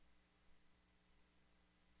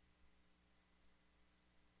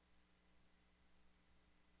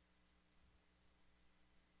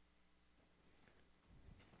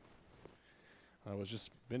I was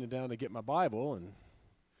just bending down to get my Bible, and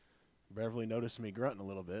Beverly noticed me grunting a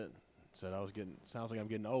little bit. Said sounds like I'm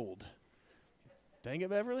getting old. Dang it,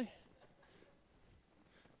 Beverly.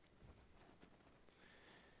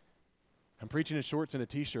 I'm preaching in shorts and a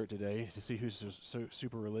t-shirt today to see who's so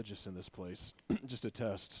super religious in this place. Just a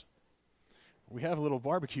test. We have a little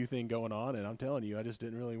barbecue thing going on, and I'm telling you, I just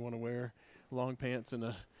didn't really want to wear long pants and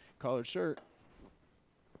a collared shirt.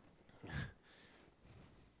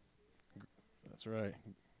 That's right.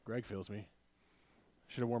 Greg feels me.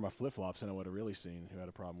 Should have worn my flip-flops, and I would have really seen who had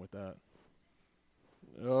a problem with that.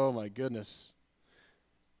 Oh, my goodness.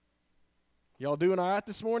 Y'all doing all right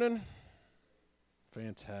this morning?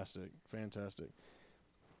 Fantastic.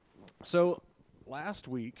 So, last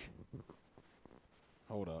week,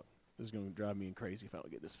 hold up. This is going to drive me crazy if I don't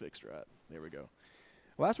get this fixed right. There we go.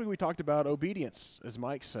 Last week we talked about obedience, as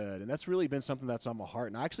Mike said, and that's really been something that's on my heart.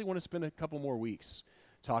 And I actually want to spend a couple more weeks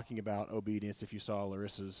talking about obedience. If you saw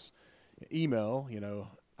Larissa's email,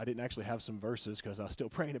 I didn't actually have some verses because I was still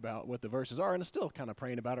praying about what the verses are, and I'm still kind of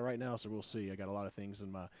praying about it right now, so we'll see. I got a lot of things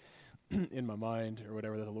in my in my mind or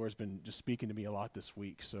whatever that the Lord's been just speaking to me a lot this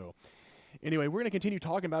week. So anyway, we're going to continue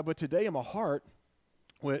talking about it, but today in my heart,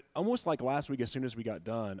 almost like last week as soon as we got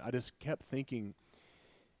done, I just kept thinking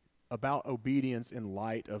about obedience in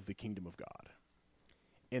light of the kingdom of God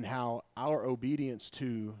and how our obedience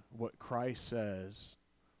to what Christ says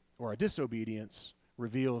or our disobedience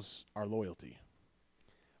reveals our loyalty.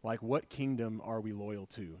 Like, what kingdom are we loyal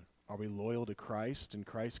to? Are we loyal to Christ and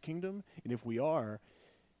Christ's kingdom? And if we are,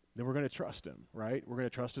 then we're going to trust him, right? We're going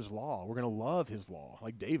to trust his law. We're going to love his law,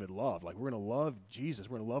 like David loved. Like, we're going to love Jesus.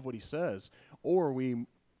 We're going to love what he says. Or are we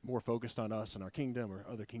more focused on us and our kingdom or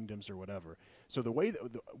other kingdoms or whatever? So the way that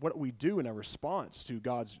what we do in our response to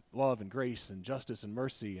God's love and grace and justice and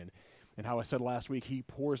mercy and how I said last week, he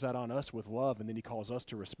pours that on us with love, and then he calls us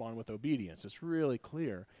to respond with obedience. It's really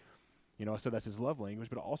clear. I said that's his love language,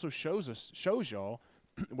 but it also shows y'all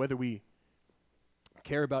whether we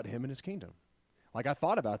care about him and his kingdom. Like, I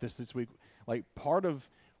thought about this week. Like, part of,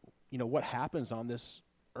 what happens on this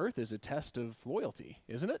earth is a test of loyalty,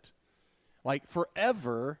 isn't it? Like,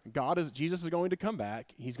 forever, Jesus is going to come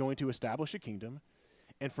back. He's going to establish a kingdom,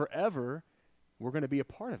 and forever, we're going to be a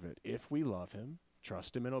part of it if we love him,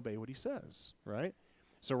 trust him, and obey what he says, right?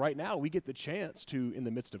 So right now, we get the chance to, in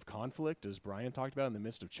the midst of conflict, as Brian talked about, in the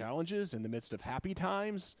midst of challenges, in the midst of happy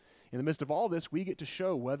times, in the midst of all this, we get to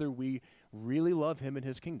show whether we really love him and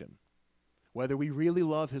his kingdom, whether we really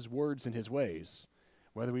love his words and his ways,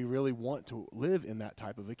 whether we really want to live in that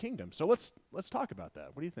type of a kingdom. So let's talk about that.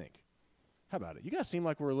 What do you think? How about it? You guys seem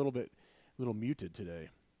like we're a little muted today.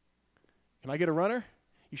 Can I get a runner?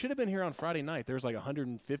 You should have been here on Friday night. There's like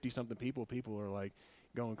 150-something people. People are like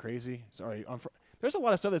going crazy. Sorry. There's a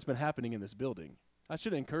lot of stuff that's been happening in this building. I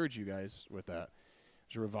should encourage you guys with that.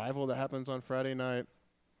 There's a revival that happens on Friday night.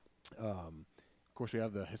 Of course, we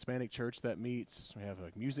have the Hispanic church that meets. We have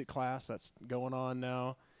a music class that's going on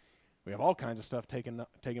now. We have all kinds of stuff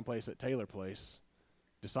taking place at Taylor Place.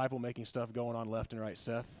 Disciple-making stuff going on left and right.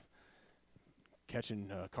 Seth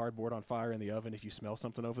catching cardboard on fire in the oven if you smell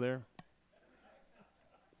something over there.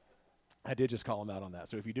 I did just call him out on that.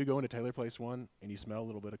 So if you do go into Taylor Place 1 and you smell a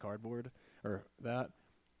little bit of cardboard or that,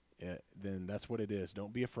 then that's what it is.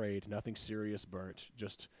 Don't be afraid. Nothing serious burnt.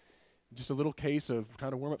 Just a little case of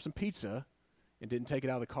trying to warm up some pizza and didn't take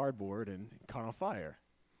it out of the cardboard and caught on fire.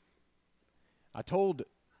 I told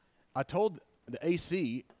the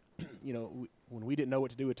AC, when we didn't know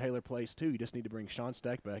what to do with Taylor Place 2, you just need to bring Sean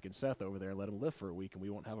Steckbeck and Seth over there and let them live for a week, and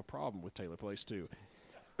we won't have a problem with Taylor Place 2.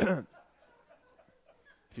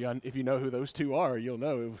 If you know who those two are, you'll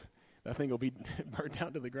know that thing will be burned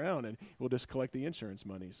down to the ground, and we'll just collect the insurance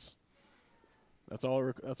monies. That's all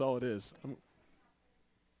it is.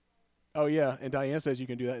 Oh, yeah, and Diane says you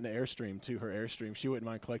can do that in the Airstream, too, her Airstream. She wouldn't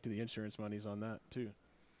mind collecting the insurance monies on that, too.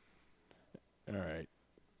 All right.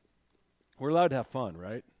 We're allowed to have fun,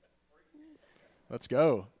 right? Let's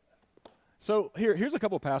go. So here's a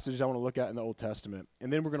couple passages I want to look at in the Old Testament,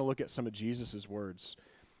 and then we're going to look at some of Jesus' words.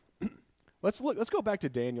 Let's go back to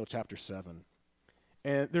Daniel chapter 7.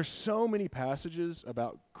 And there's so many passages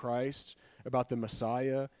about Christ, about the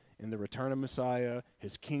Messiah and the return of Messiah,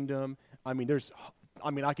 his kingdom. I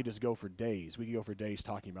could just go for days. We could go for days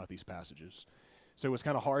talking about these passages. So it was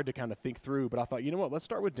kind of hard to kind of think through, but I thought, you know what, let's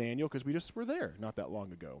start with Daniel because we just were there not that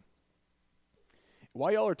long ago.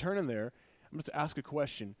 While y'all are turning there, I'm going to ask a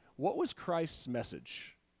question. What was Christ's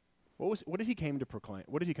message? What did he come to proclaim?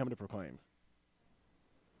 What did he come to proclaim?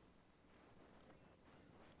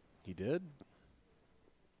 He did?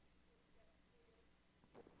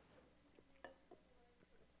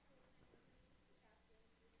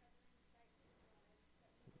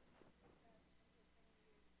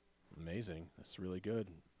 amazing. That's really good.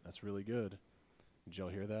 That's really good. Did y'all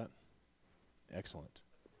hear that? Excellent.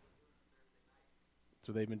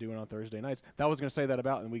 So they've been doing on Thursday nights. That was going to say that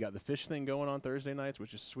about, and we got the fish thing going on Thursday nights,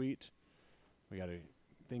 which is sweet. We got a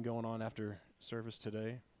thing going on after service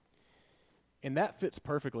today. And that fits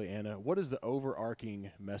perfectly, Anna. What is the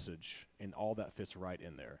overarching message? And all that fits right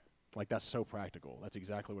in there. Like, that's so practical. That's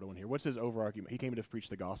exactly what I want to hear. What's his overarching? He came to preach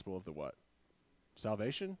the gospel of the what?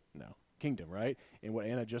 Salvation? No. Kingdom, right? And what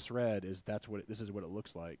Anna just read is this is what it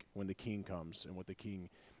looks like when the king comes and what the king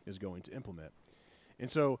is going to implement.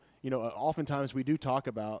 And so, oftentimes we do talk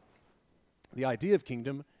about the idea of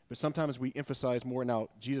kingdom, but sometimes we emphasize more. Now,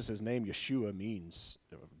 Jesus' name, Yeshua, means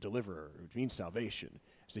deliverer. It means salvation.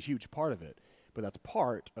 It's a huge part of it. But that's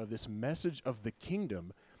part of this message of the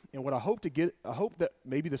kingdom. And what I hope that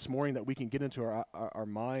maybe this morning that we can get into our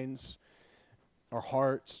minds, our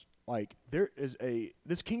hearts, like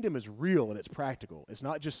this kingdom is real and it's practical. It's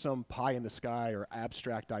not just some pie in the sky or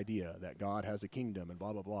abstract idea that God has a kingdom and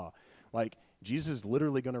blah, blah, blah. Like, Jesus is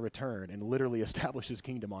literally going to return and literally establish his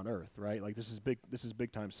kingdom on earth, right? Like, this is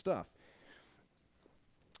big time stuff.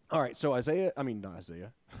 All right, so Isaiah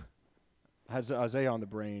has Isaiah on the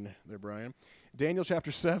brain there, Brian. Daniel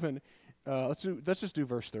chapter 7, let's just do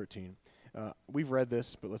verse 13. We've read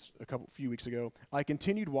this, but few weeks ago. I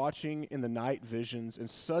continued watching in the night visions, and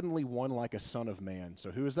suddenly one like a son of man.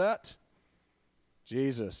 So who is that?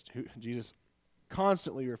 Jesus. Jesus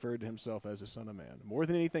constantly referred to himself as a son of man, more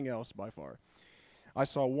than anything else by far. I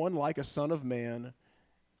saw one like a son of man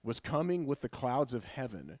was coming with the clouds of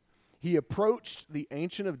heaven. He approached the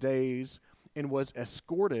Ancient of Days and was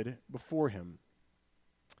escorted before him.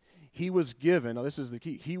 He was given, now this is the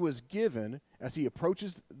key, he was given, as he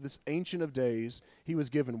approaches this Ancient of Days, he was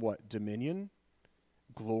given what? Dominion,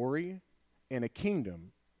 glory, and a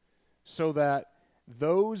kingdom, so that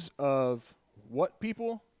those of what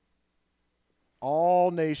people? All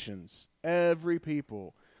nations, every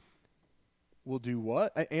people will do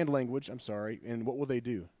what? And language, I'm sorry. And what will they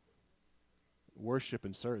do? Worship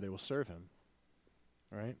and serve. They will serve him.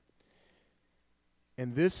 Right?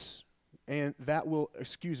 And his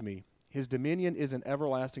dominion is an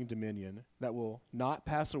everlasting dominion that will not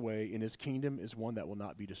pass away, and his kingdom is one that will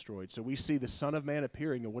not be destroyed. So we see the Son of Man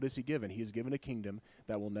appearing, and what is he given? He is given a kingdom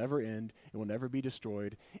that will never end and will never be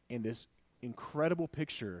destroyed. And this incredible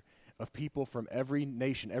picture of people from every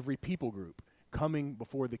nation, every people group, coming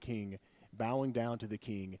before the king, bowing down to the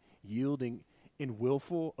king, yielding in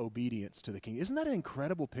willful obedience to the king. Isn't that an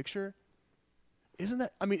incredible picture?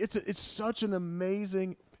 It's such an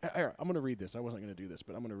amazing, I'm going to read this. I wasn't going to do this,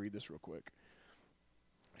 but I'm going to read this real quick.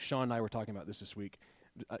 Sean and I were talking about this week.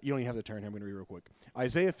 You don't even have to turn here. I'm going to read real quick.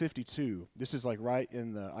 Isaiah 52, this is like right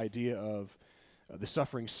in the idea of the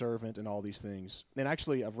suffering servant and all these things. And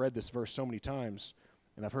actually, I've read this verse so many times,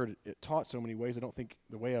 and I've heard it taught so many ways, I don't think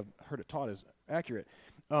the way I've heard it taught is accurate.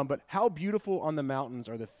 But how beautiful on the mountains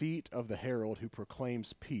are the feet of the herald who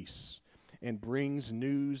proclaims peace and brings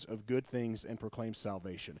news of good things and proclaims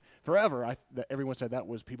salvation. Forever, everyone said that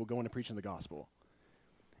was people going and preaching the gospel.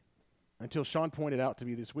 Until Sean pointed out to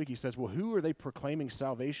me this week, he says, well, who are they proclaiming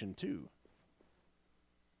salvation to?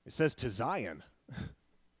 It says to Zion.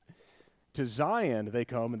 To Zion they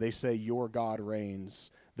come and they say, your God reigns.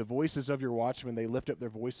 The voices of your watchmen, they lift up their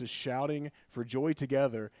voices, shouting for joy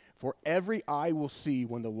together. For every eye will see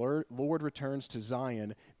when the Lord returns to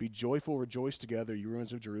Zion. Be joyful, rejoice together, you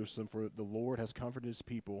ruins of Jerusalem, for the Lord has comforted his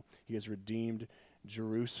people. He has redeemed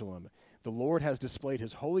Jerusalem. The Lord has displayed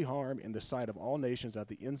his holy arm in the sight of all nations. At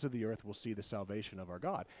the ends of the earth will see the salvation of our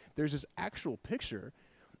God. There's this actual picture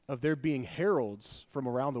of there being heralds from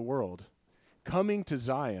around the world coming to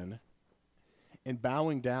Zion and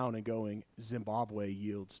bowing down and going, Zimbabwe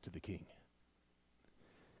yields to the king.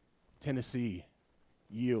 Tennessee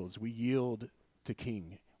yields. We yield to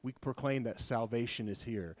king. We proclaim that salvation is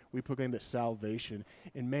here. We proclaim that salvation.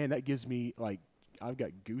 And man, that gives me I've got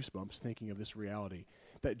goosebumps thinking of this reality.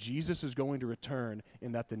 That Jesus is going to return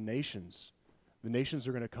and that the nations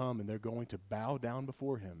are going to come and they're going to bow down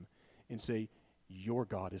before him and say, your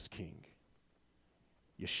God is king.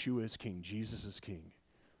 Yeshua is king. Jesus is king.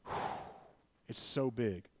 Whew. It's so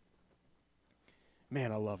big.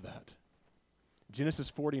 Man, I love that. Genesis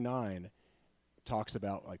 49 talks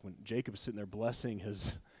about when Jacob's sitting there blessing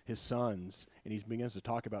his sons, and he begins to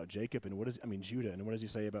talk about Jacob and Judah. And what does he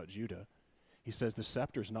say about Judah? He says the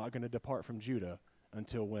scepter's not going to depart from Judah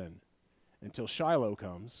until when? Until Shiloh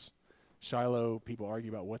comes. Shiloh, people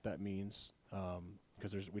argue about what that means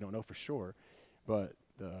because we don't know for sure. But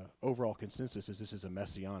the overall consensus is this is a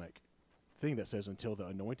messianic thing that says until the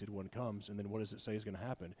anointed one comes, and then what does it say is going to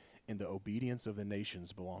happen? And the obedience of the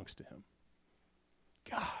nations belongs to him.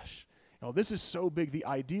 Gosh. Now, this is so big. The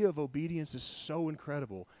idea of obedience is so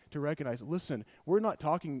incredible to recognize. Listen,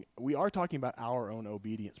 we are talking about our own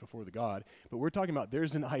obedience before the God, but we're talking about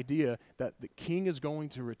there's an idea that the king is going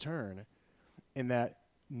to return and that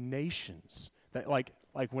nations, that like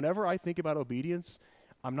whenever I think about obedience,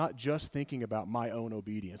 I'm not just thinking about my own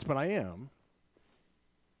obedience, but I am,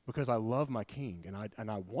 because I love my king and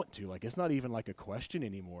I want to. Like, it's not even like a question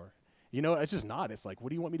anymore. You know, it's just not. It's like, what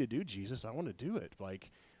do you want me to do, Jesus? I want to do it.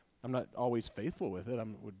 Like, I'm not always faithful with it. I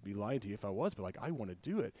would be lying to you if I was, but like, I want to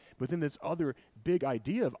do it. But then this other big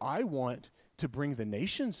idea of I want to bring the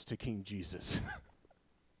nations to King Jesus.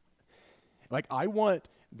 Like, I want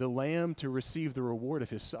the Lamb to receive the reward of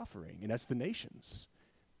his suffering, and that's the nations,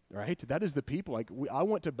 right? That is the people. Like, I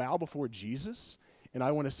want to bow before Jesus, and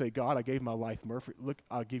I want to say, God, I gave my life, look,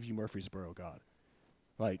 I'll give you Murfreesboro, God.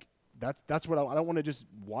 Like, that's what I don't want to just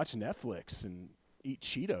watch Netflix and eat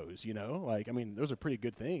Cheetos, you know? Like, I mean, those are pretty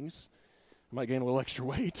good things. I might gain a little extra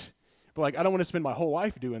weight. But, like, I don't want to spend my whole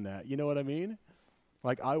life doing that. You know what I mean?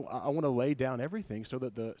 Like, I want to lay down everything so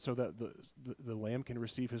that the Lamb can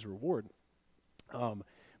receive his reward.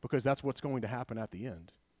 Because that's what's going to happen at the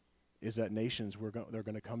end, is that nations, they're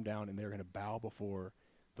going to come down and they're going to bow before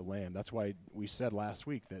the Lamb. That's why we said last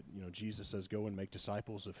week that, you know, Jesus says, go and make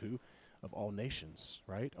disciples of who? Of all nations,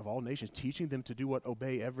 right? Of all nations, teaching them to do what?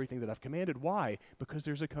 Obey everything that I've commanded. Why? Because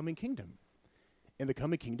there's a coming kingdom. And the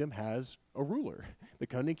coming kingdom has a ruler. The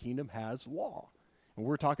coming kingdom has law. And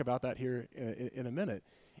we're talking about that here in a minute.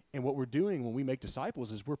 And what we're doing when we make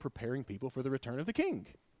disciples is we're preparing people for the return of the king.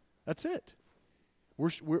 That's it.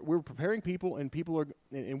 We're preparing people, and people are,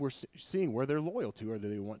 and we're seeing where they're loyal to. Or do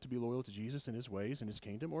they want to be loyal to Jesus and his ways and his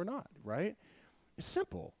kingdom or not, right? It's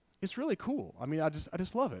simple. It's really cool. I mean, I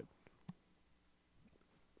just love it.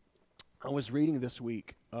 I was reading this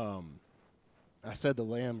week, I said the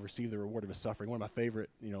Lamb received the reward of his suffering. One of my favorite,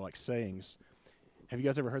 you know, like sayings. Have you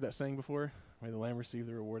guys ever heard that saying before? May the Lamb receive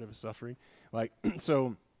the reward of his suffering. Like,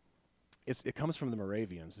 so it comes from the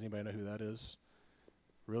Moravians. Does anybody know who that is?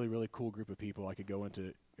 Really, really cool group of people. I could go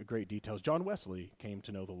into great details. John Wesley came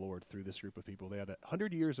to know the Lord through this group of people. They had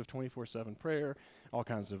 100 years of 24/7 prayer, all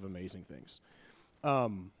kinds of amazing things.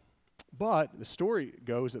 But the story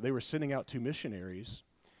goes that they were sending out 2 missionaries,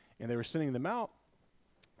 and they were sending them out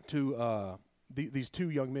to, these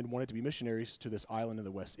 2 young men wanted to be missionaries to this island in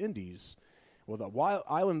the West Indies. Well, the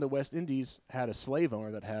island in the West Indies had a slave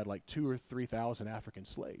owner that had like 2,000 or 3,000 African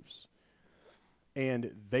slaves.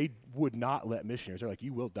 And they would not let missionaries. They're like,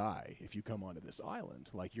 you will die if you come onto this island.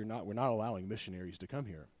 Like, we're not allowing missionaries to come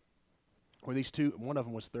here. Or these 2, one of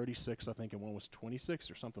them was 36, I think, and one was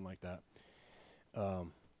 26 or something like that.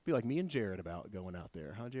 Be like me and Jared about going out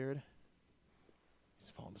there, huh, Jared? He's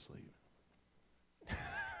falling asleep.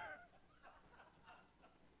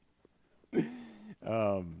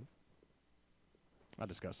 I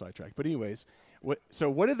just got sidetracked. But anyways, so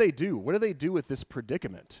what do they do? What do they do with this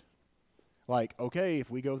predicament? Like, okay, if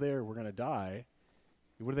we go there, we're going to die.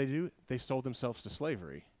 What do? They sold themselves to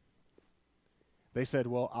slavery. They said,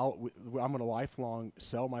 well, I'm going to lifelong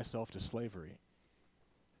sell myself to slavery.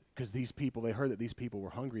 Because these people, they heard that these people were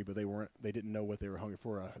hungry, but they didn't know what they were hungry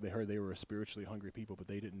for. They heard they were a spiritually hungry people, but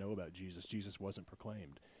they didn't know about Jesus. Jesus wasn't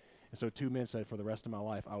proclaimed. And so 2 men said, for the rest of my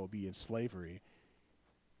life, I will be in slavery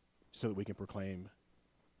so that we can proclaim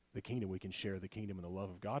the kingdom. We can share the kingdom and the love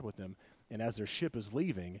of God with them. And as their ship is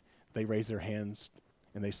leaving, they raise their hands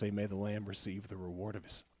and they say, may the Lamb receive the reward of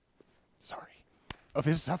his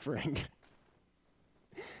suffering.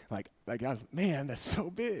 Like, man, that's so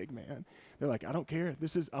big, man. They're like, I don't care.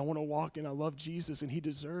 I want to walk and I love Jesus and he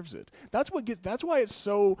deserves it. That's why it's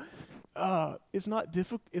so, it's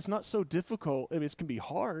not so difficult. I mean, it can be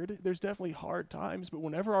hard. There's definitely hard times, but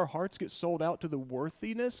whenever our hearts get sold out to the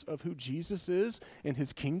worthiness of who Jesus is and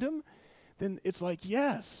his kingdom, then it's like,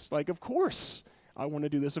 yes, like, of course I want to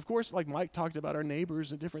do this. Of course, like Mike talked about our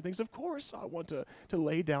neighbors and different things. Of course I want to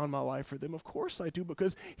lay down my life for them. Of course I do,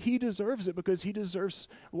 because he deserves it, because he deserves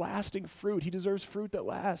lasting fruit. He deserves fruit that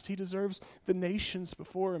lasts. He deserves the nations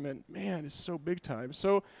before him. And man, it's so big time.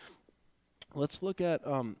 So let's look at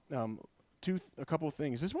a couple of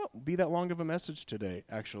things. This won't be that long of a message today,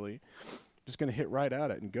 actually. Just going to hit right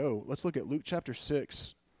at it and go. Let's look at Luke chapter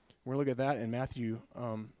 6. We're going to look at that in Matthew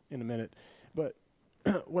in a minute. But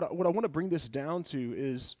what I want to bring this down to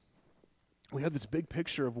is we have this big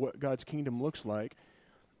picture of what God's kingdom looks like,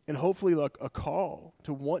 and hopefully like a call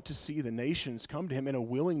to want to see the nations come to him, and a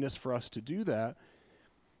willingness for us to do that.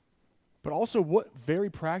 But also very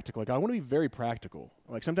practical. Like, I want to be very practical.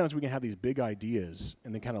 Like, sometimes we can have these big ideas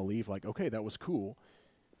and then kind of leave like, okay, that was cool.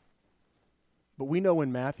 But we know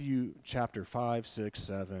in Matthew chapter 5, 6,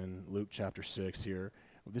 7, Luke chapter 6 here,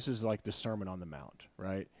 This is like the Sermon on the Mount,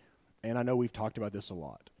 right? And I know we've talked about this a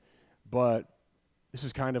lot, but this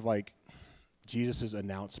is kind of like Jesus'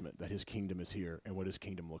 announcement that his kingdom is here and what his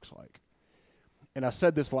kingdom looks like. And I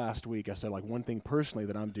said this last week. I said, like, one thing personally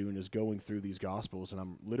that I'm doing is going through these Gospels, and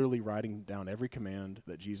I'm literally writing down every command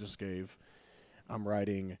that Jesus gave. I'm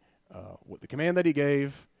writing what the command that he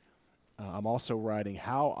gave. I'm also writing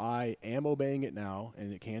how I am obeying it now,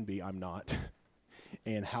 and it can be I'm not,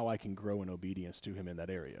 and how I can grow in obedience to him in that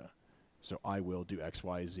area. So I will do X,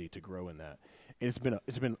 Y, Z to grow in that. And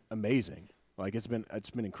it's been amazing. Like, it's been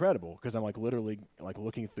incredible, because I'm like literally like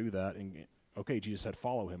looking through that and, okay, Jesus said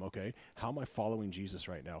follow him. Okay, how am I following Jesus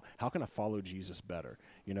right now? How can I follow Jesus better?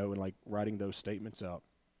 You know, and like writing those statements out.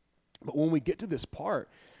 But when we get to this part,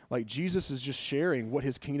 like, Jesus is just sharing what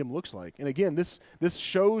his kingdom looks like. And again, this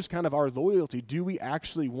shows kind of our loyalty. Do we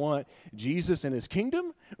actually want Jesus and his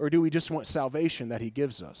kingdom, or do we just want salvation that he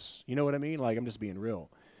gives us? You know what I mean? Like, I'm just being real.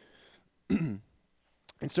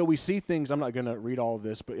 And so we see things, I'm not going to read all of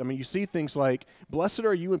this, but I mean, you see things like, blessed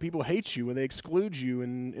are you when people hate you and they exclude you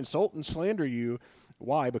and insult and slander you.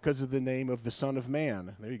 Why? Because of the name of the Son of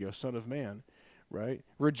Man. There you go, Son of Man, right?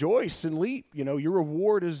 Rejoice and leap. You know, your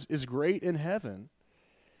reward is great in heaven.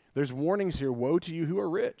 There's warnings here. Woe to you who are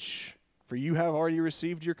rich, for you have already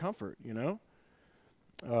received your comfort, you know?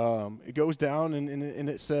 It goes down and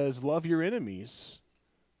it says, love your enemies.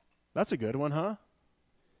 That's a good one, huh?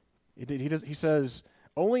 He says,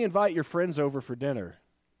 only invite your friends over for dinner.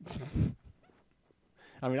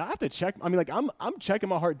 I mean, I have to check. I mean, like, I'm checking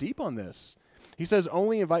my heart deep on this. He says,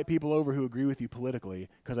 only invite people over who agree with you politically,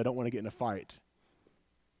 because I don't want to get in a fight.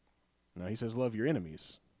 No, he says, love your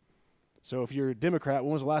enemies. So if you're a Democrat,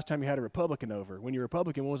 when was the last time you had a Republican over? When you're a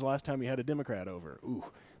Republican, when was the last time you had a Democrat over? Ooh,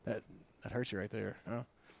 that hurts you right there. Huh?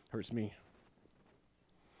 Hurts me.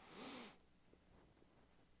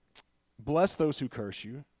 Bless those who curse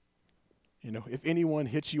you. You know, if anyone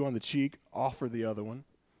hits you on the cheek, offer the other one.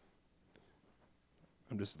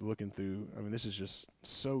 I'm just looking through. I mean, this is just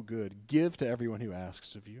so good. Give to everyone who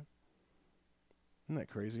asks of you. Isn't that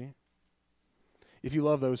crazy? If you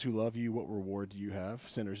love those who love you, what reward do you have?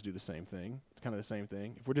 Sinners do the same thing. It's kind of the same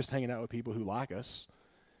thing. If we're just hanging out with people who like us,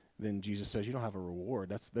 then Jesus says you don't have a reward.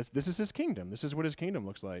 This is his kingdom. This is what his kingdom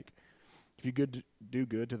looks like. If you do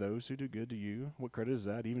good to those who do good to you, what credit is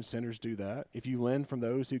that? Even sinners do that. If you lend from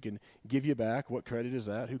those who can give you back, what credit is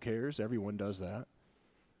that? Who cares? Everyone does that,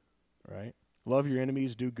 right? Love your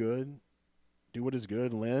enemies, do good, do what is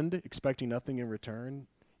good, lend, expecting nothing in return.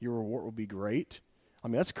 Your reward will be great. I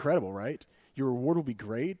mean, that's credible, right? Your reward will be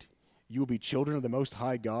great. You will be children of the Most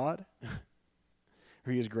High God,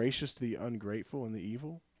 for he is gracious to the ungrateful and the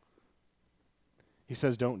evil. He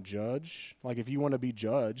says don't judge. Like, if you want to be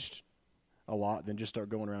judged a lot, then just start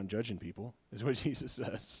going around judging people, is what Jesus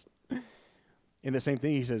says. In the same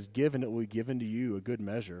thing, he says, give and it will be given to you, a good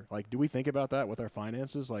measure. Like, do we think about that with our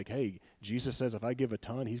finances? Like, hey, Jesus says if I give a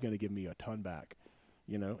ton, he's going to give me a ton back,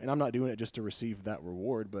 you know? And I'm not doing it just to receive that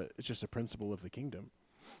reward, but it's just a principle of the kingdom.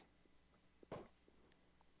 You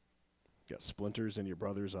got splinters in your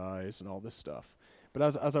brother's eyes and all this stuff. But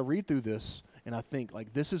as I read through this, and I think,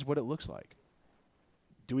 like, this is what it looks like.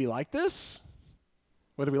 Do we like this?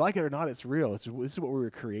 Whether we like it or not, it's real. This is what we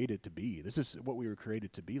were created to be. This is what we were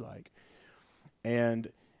created to be like.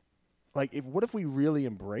 And, like, what if we really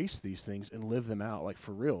embrace these things and live them out, like,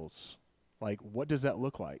 for reals? Like, what does that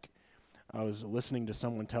look like? I was listening to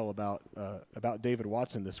someone tell about David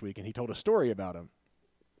Watson this week, and he told a story about him.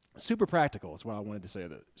 Super practical is what I wanted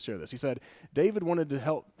to share this. He said, David wanted to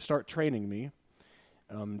help start training me.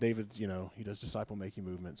 David's, you know, he does disciple-making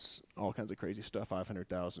movements, all kinds of crazy stuff,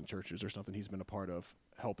 500,000 churches or something he's been a part of,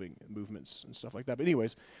 helping movements and stuff like that. But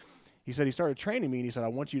anyways, he said he started training me, and he said, I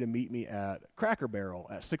want you to meet me at Cracker Barrel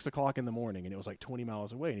at 6 o'clock in the morning, and it was like 20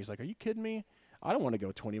 miles away. And he's like, are you kidding me? I don't want to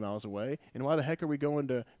go 20 miles away, and why the heck are we going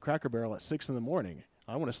to Cracker Barrel at 6 in the morning?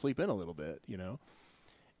 I want to sleep in a little bit, you know.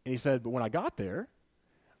 And he said, but when I got there,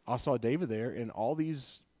 I saw David there, and all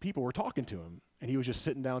these people were talking to him, and he was just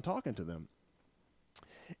sitting down talking to them.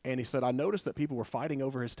 And he said, I noticed that people were fighting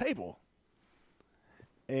over his table.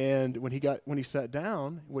 And when he sat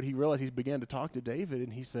down, what he realized, he began to talk to David,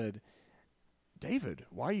 and he said, David,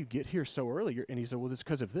 why you get here so early? And he said, well, it's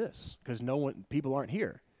because of this, because people aren't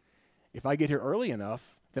here. If I get here early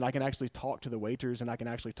enough, then I can actually talk to the waiters, and I can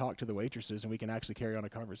actually talk to the waitresses, and we can actually carry on a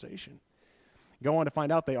conversation. Go on to find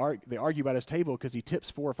out they argue about his table because he tips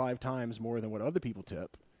 4 or 5 times more than what other people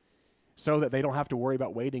tip, so that they don't have to worry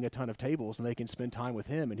about waiting a ton of tables, and they can spend time with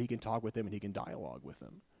him, and he can talk with them, and he can dialogue with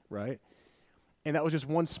them, right? And that was just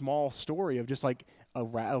one small story of just like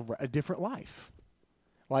a different life.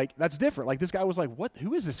 Like, that's different. Like, this guy was like, what?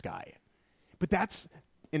 Who is this guy? But that's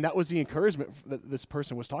And that was the encouragement that this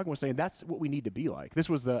person was talking, was saying that's what we need to be like. This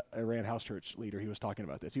was the Iran House Church leader. He was talking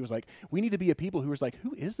about this. He was like, we need to be a people who was like,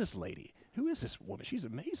 who is this lady? Who is this woman? She's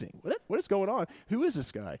amazing. What is going on? Who is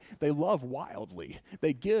this guy? They love wildly.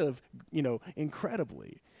 They give,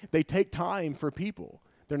 incredibly. They take time for people.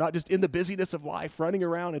 They're not just in the busyness of life running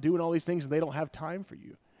around and doing all these things and they don't have time for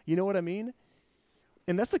you. You know what I mean?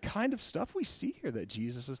 And that's the kind of stuff we see here that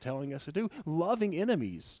Jesus is telling us to do. Loving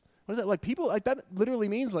enemies. What is that? Like people, like that literally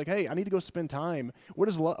means like, hey, I need to go spend time. What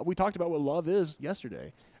is love? We talked about what love is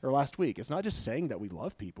yesterday or last week. It's not just saying that we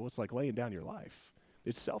love people. It's like laying down your life.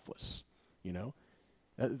 It's selfless,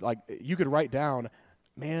 Like you could write down,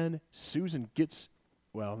 man, Susan gets,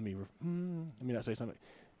 well, let me not say something.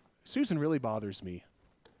 Susan really bothers me.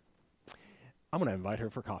 I'm going to invite her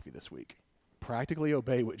for coffee this week. Practically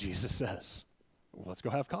obey what Jesus says. Well, let's go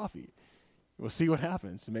have coffee. We'll see what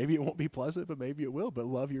happens. Maybe it won't be pleasant, but maybe it will. But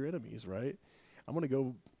love your enemies, right? I'm going to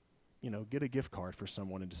go, get a gift card for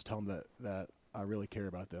someone and just tell them that I really care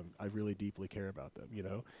about them. I really deeply care about them,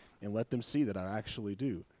 and let them see that I actually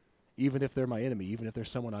do, even if they're my enemy, even if they're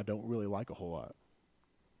someone I don't really like a whole lot.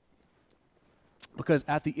 Because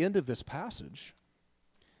at the end of this passage,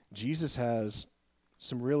 Jesus has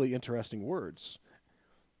some really interesting words.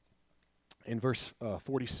 In verse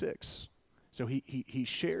 46, so he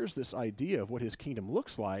shares this idea of what his kingdom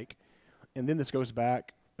looks like, and then this goes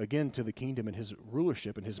back again to the kingdom and his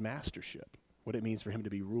rulership and his mastership, what it means for him to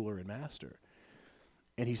be ruler and master.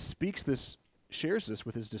 And he shares this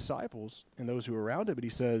with his disciples and those who are around him, and he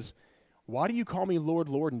says, why do you call me Lord,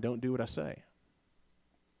 Lord, and don't do what I say?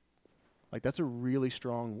 Like, that's a really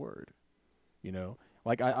strong word,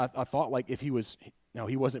 Like, I thought, like, if he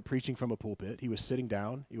wasn't preaching from a pulpit. He was sitting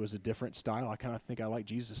down. It was a different style. I kind of think I like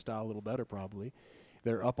Jesus' style a little better, probably.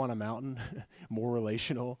 They're up on a mountain, more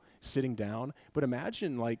relational, sitting down. But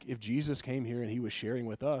imagine, like, if Jesus came here and he was sharing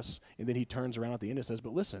with us, and then he turns around at the end and says,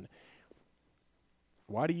 but listen,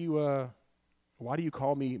 why do you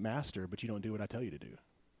call me master, but you don't do what I tell you to do?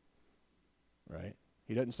 Right?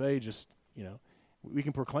 He doesn't say just, we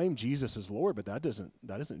can proclaim Jesus as Lord, but that doesn't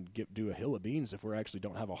do a hill of beans if we actually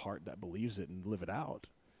don't have a heart that believes it and live it out.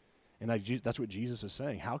 And that's what Jesus is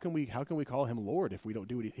saying. How can we call him Lord if we don't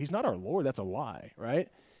do it? He's not our Lord. That's a lie, right?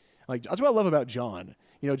 Like, that's what I love about John.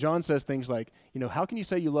 John says things like, how can you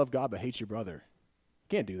say you love God but hate your brother?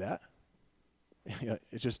 You can't do that.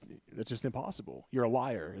 It's just impossible. You're a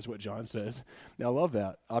liar, is what John says. Now, I love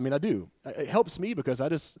that. I mean, I do. It helps me because I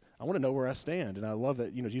want to know where I stand, and I love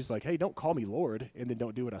that. Jesus is like, hey, don't call me Lord, and then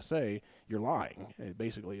don't do what I say. You're lying. It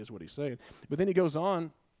basically is what he's saying. But then he goes on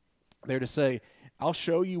there to say, I'll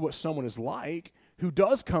show you what someone is like who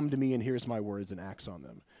does come to me and hears my words and acts on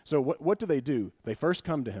them. So what do? They first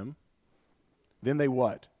come to him. Then they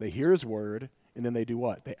what? They hear his word, and then they do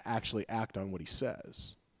what? They actually act on what he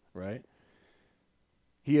says, right?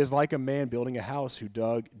 He is like a man building a house who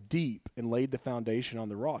dug deep and laid the foundation on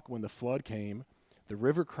the rock. When the flood came, the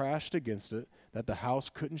river crashed against it, that the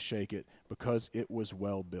house couldn't shake it because it was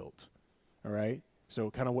well built. All right?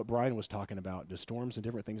 So kind of what Brian was talking about, the storms and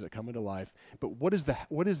different things that come into life. But what is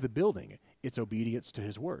the building? It's obedience to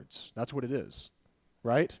his words. That's what it is,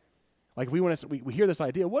 right? Like we hear this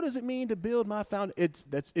idea, what does it mean to build my foundation?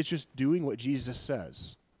 It's just doing what Jesus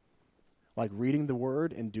says. Like reading the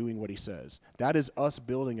word and doing what he says. That is us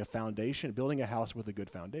building a foundation, building a house with a good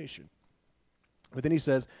foundation. But then he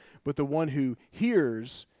says, but the one who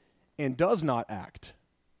hears and does not act,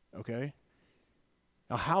 okay?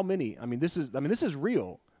 Now how many? This is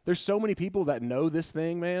real. There's so many people that know this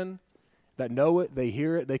thing, man, that know it, they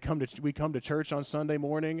hear it, we come to church on Sunday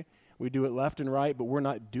morning, we do it left and right, but we're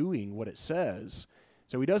not doing what it says.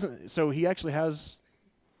 So he actually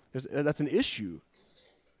that's an issue.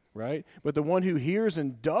 Right? But the one who hears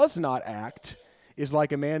and does not act is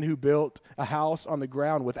like a man who built a house on the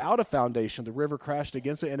ground without a foundation. The river crashed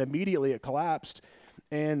against it, and immediately it collapsed,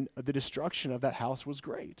 and the destruction of that house was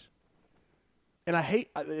great. And I hate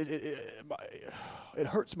it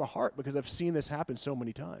hurts my heart because I've seen this happen so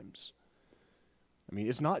many times.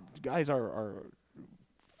 It's not, guys, our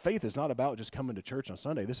faith is not about just coming to church on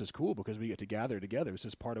Sunday. This is cool because we get to gather together. This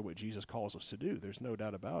is part of what Jesus calls us to do. There's no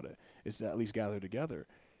doubt about it. It's to at least gather together.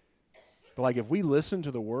 But like if we listen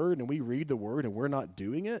to the word and we read the word and we're not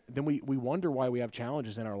doing it, then we wonder why we have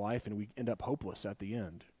challenges in our life and we end up hopeless at the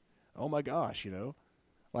end. Oh my gosh,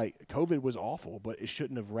 like COVID was awful, but it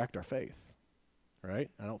shouldn't have wrecked our faith, right?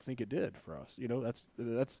 I don't think it did for us.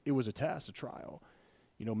 It was a test, a trial.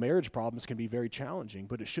 Marriage problems can be very challenging,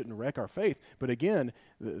 but it shouldn't wreck our faith. But again,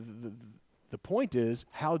 the point is,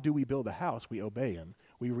 how do we build a house? We obey him.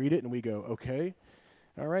 We read it and we go, okay,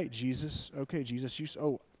 All right, Jesus. Okay, Jesus.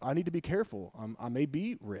 I need to be careful. I may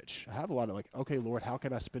be rich. I have a lot of okay, Lord, how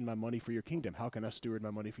can I spend my money for your kingdom? How can I steward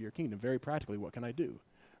my money for your kingdom? Very practically, what can I do?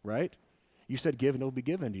 Right? You said give and it'll be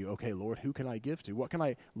given to you. Okay, Lord, who can I give to? What can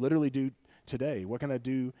I literally do today? What can I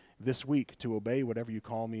do this week to obey whatever you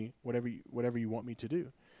call me, whatever you want me to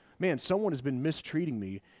do? Man, someone has been mistreating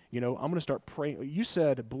me. I'm going to start praying. You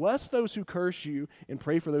said, bless those who curse you and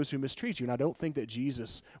pray for those who mistreat you. And I don't think that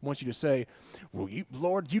Jesus wants you to say, well,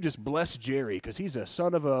 Lord, you just bless Jerry because he's a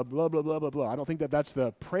son of a blah, blah, blah, blah, blah. I don't think that that's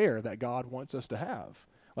the prayer that God wants us to have.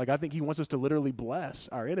 I think he wants us to literally bless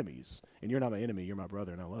our enemies. And you're not my enemy. You're my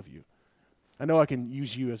brother, and I love you. I know I can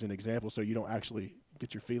use you as an example so you don't actually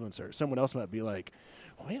get your feelings hurt. Someone else might be like,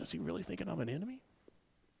 oh, man, is he really thinking I'm an enemy?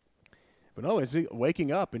 But no, it's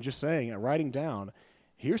waking up and just saying, writing down,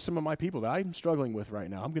 here's some of my people that I'm struggling with right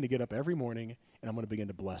now. I'm going to get up every morning, and I'm going to begin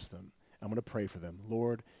to bless them. I'm going to pray for them.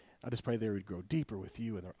 Lord, I just pray they would grow deeper with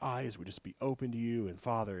you, and their eyes would just be open to you, and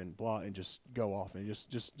Father, and blah, and just go off, and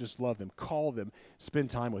just love them, call them, spend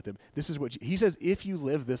time with them. This is what he says, if you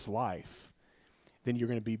live this life, then you're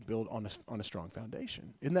going to be built on a strong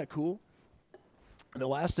foundation. Isn't that cool? And the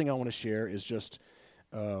last thing I want to share is just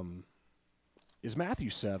is Matthew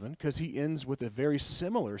 7, because he ends with a very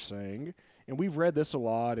similar saying, and we've read this a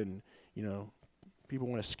lot, and people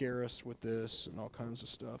want to scare us with this and all kinds of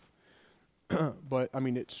stuff. But I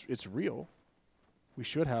mean, it's real. We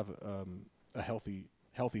should have a healthy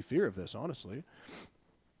fear of this, honestly.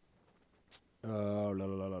 Where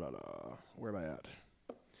am I at?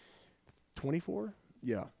 24?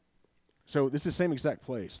 Yeah. So this is the same exact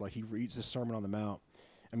place. He reads this Sermon on the Mount.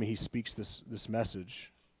 I mean, he speaks this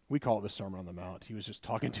message. We call it the Sermon on the Mount. He was just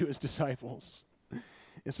talking to his disciples.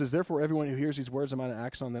 It says, therefore, everyone who hears these words of mine and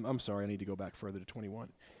acts on them, I'm sorry, I need to go back further to 21.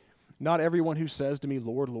 Not everyone who says to me,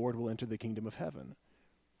 Lord, Lord, will enter the kingdom of heaven.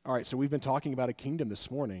 All right, so we've been talking about a kingdom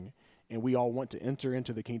this morning, and we all want to enter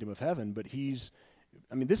into the kingdom of heaven, but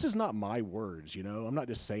this is not my words, I'm not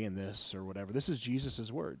just saying this or whatever. This is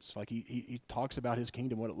Jesus' words. He talks about his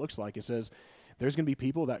kingdom, what it looks like. It says, there's going to be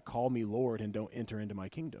people that call me Lord and don't enter into my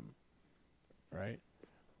kingdom, right?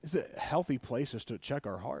 It's a healthy place just to check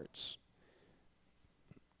our hearts.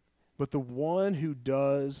 But the one who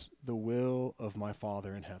does the will of my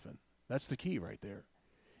Father in heaven, that's the key right there.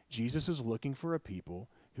 Jesus is looking for a people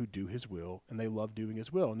who do his will, and they love doing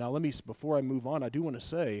his will. Now, before I move on, I do want to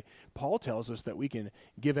say, Paul tells us that we can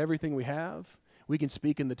give everything we have, we can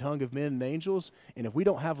speak in the tongue of men and angels, and if we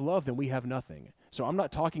don't have love, then we have nothing. So I'm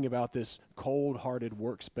not talking about this cold-hearted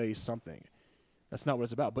works-based something. That's not what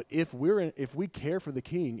it's about. But if we care for the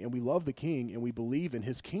king, and we love the king, and we believe in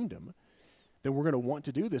his kingdom, then we're going to want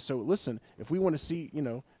to do this. So listen, if we want to see,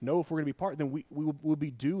 know if we're going to be part, then we'll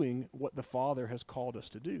be doing what the Father has called us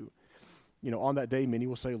to do. On that day, many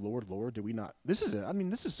will say, Lord, Lord, do we not? This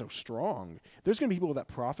is so strong. There's going to be people that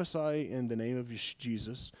prophesy in the name of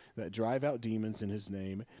Jesus, that drive out demons in his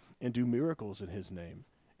name, and do miracles in his name.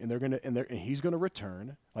 And he's going to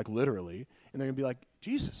return, literally, and they're going to be like,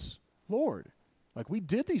 Jesus, Lord, we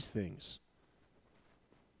did these things.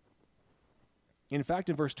 In fact,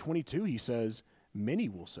 in verse 22, he says, many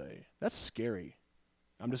will say. That's scary.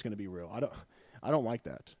 I'm just going to be real. I don't like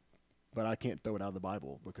that. But I can't throw it out of the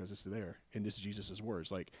Bible because it's there, and it's Jesus'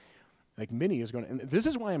 words. Many is going to, and this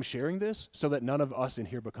is why I'm sharing this, so that none of us in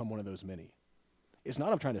here become one of those many. It's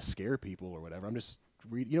not I'm trying to scare people or whatever. I'm just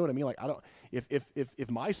you know what I mean? I don't.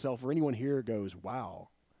 If myself or anyone here goes, wow,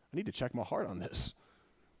 I need to check my heart on this,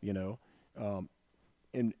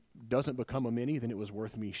 and doesn't become a many, then it was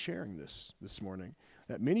worth me sharing this morning.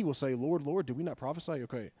 That many will say, Lord, Lord, did we not prophesy?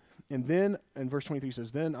 Okay, and then in verse 23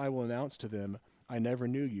 says, then I will announce to them, I never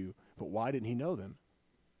knew you. But why didn't he know them?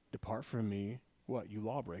 Depart from me, what? You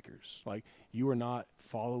lawbreakers. You are not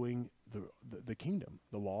following the kingdom,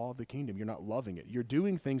 the law of the kingdom. You're not loving it. You're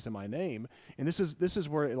doing things in my name, and this is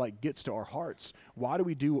where it gets to our hearts. Why do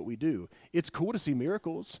we do what we do? It's cool to see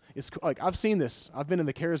miracles. It's I've seen this. I've been in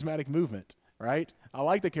the charismatic movement, right? I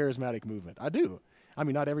like the charismatic movement. I do.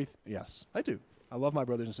 Not yes, I do. I love my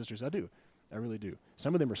brothers and sisters. I do. I really do.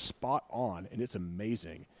 Some of them are spot on, and it's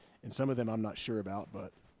amazing. And some of them I'm not sure about,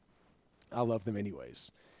 but I love them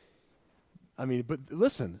anyways. But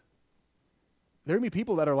listen, there are going to be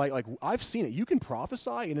people that are like I've seen it. You can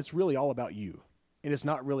prophesy, and it's really all about you. And it's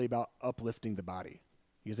not really about uplifting the body.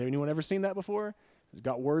 Has anyone ever seen that before? It's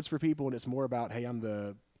got words for people, and it's more about, hey,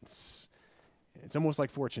 it's almost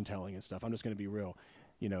like fortune telling and stuff. I'm just going to be real.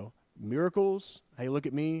 Miracles, hey, look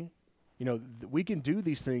at me. We can do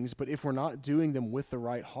these things, but if we're not doing them with the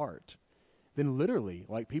right heart, then literally,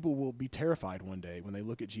 people will be terrified one day when they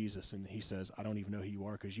look at Jesus and he says, I don't even know who you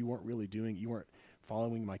are because you weren't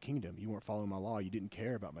following my kingdom. You weren't following my law. You didn't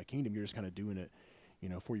care about my kingdom. You're just kind of doing it,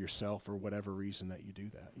 for yourself or whatever reason that you do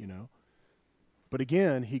that, But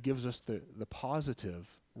again, he gives us the positive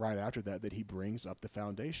right after that he brings up the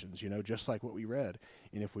foundations, just like what we read.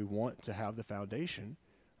 And if we want to have the foundation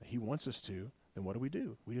that he wants us to, then what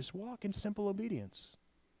do? We just walk in simple obedience.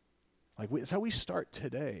 It's how we start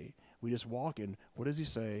today. We just walk in, what does he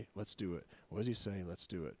say? Let's do it. What does he say? Let's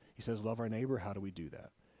do it. He says, love our neighbor. How do we do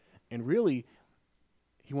that? And really,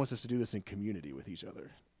 he wants us to do this in community with each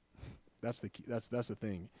other. That's the key. That's the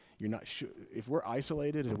thing. You're not if we're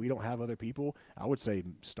isolated and we don't have other people, I would say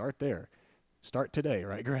start there. Start today,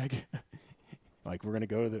 right, Greg? We're going to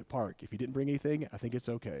go to the park. If you didn't bring anything, I think it's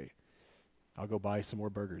okay. I'll go buy some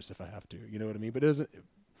more burgers if I have to. You know what I mean?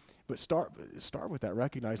 But start with that,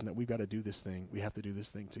 recognizing that we've got to do this thing. We have to do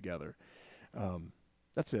this thing together.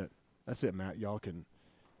 That's it. That's it, Matt. Y'all can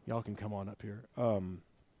come on up here.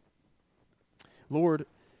 Lord,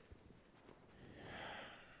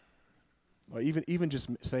 even just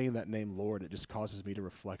saying that name, Lord, it just causes me to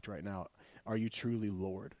reflect right now. Are you truly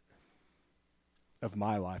Lord of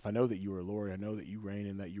my life? I know that you are Lord. I know that you reign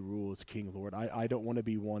and that you rule as King, Lord. I don't want to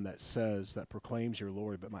be one that proclaims you're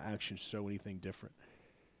Lord, but my actions show anything different.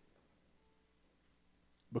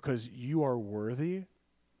 Because you are worthy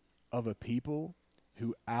of a people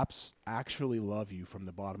who actually love you from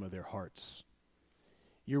the bottom of their hearts.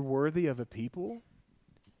 You're worthy of a people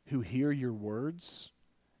who hear your words,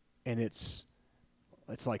 and it's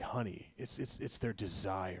like honey. It's their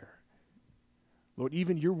desire. Lord,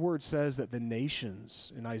 even your word says that the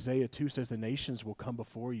nations, in Isaiah 2 says the nations will come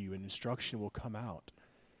before you and instruction will come out,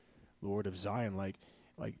 Lord of Zion. Like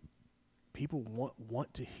people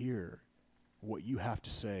want to hear what you have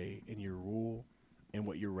to say in your rule and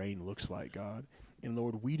what your reign looks like, God. And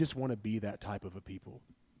Lord, we just want to be that type of a people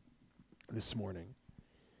this morning.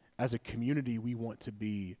 As a community, we want to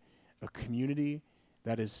be a community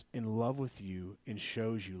that is in love with you and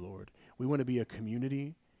shows you, Lord. We want to be a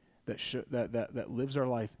community that lives our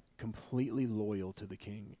life completely loyal to the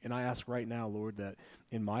King. And I ask right now, Lord, that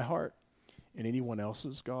in my heart and anyone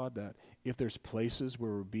else's, God, that if there's places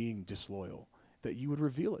where we're being disloyal, that you would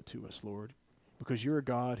reveal it to us, Lord, because you're a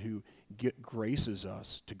God who graces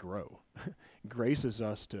us to grow, graces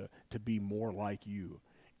us to be more like you,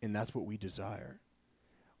 and that's what we desire.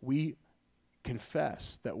 We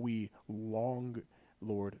confess that we long,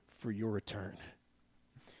 Lord, for your return,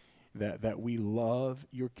 that we love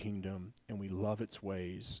your kingdom and we love its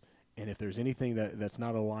ways. And if there's anything that's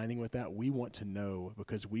not aligning with that, we want to know,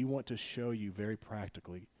 because we want to show you very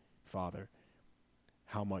practically, Father,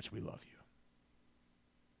 how much we love you.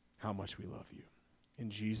 How much we love you. In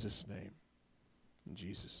Jesus' name. In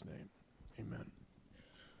Jesus' name. Amen.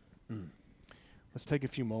 Let's take a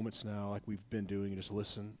few moments now, like we've been doing, and just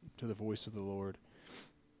listen to the voice of the Lord.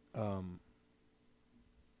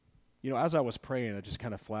 As I was praying, I just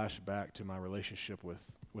kind of flashed back to my relationship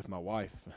with my wife.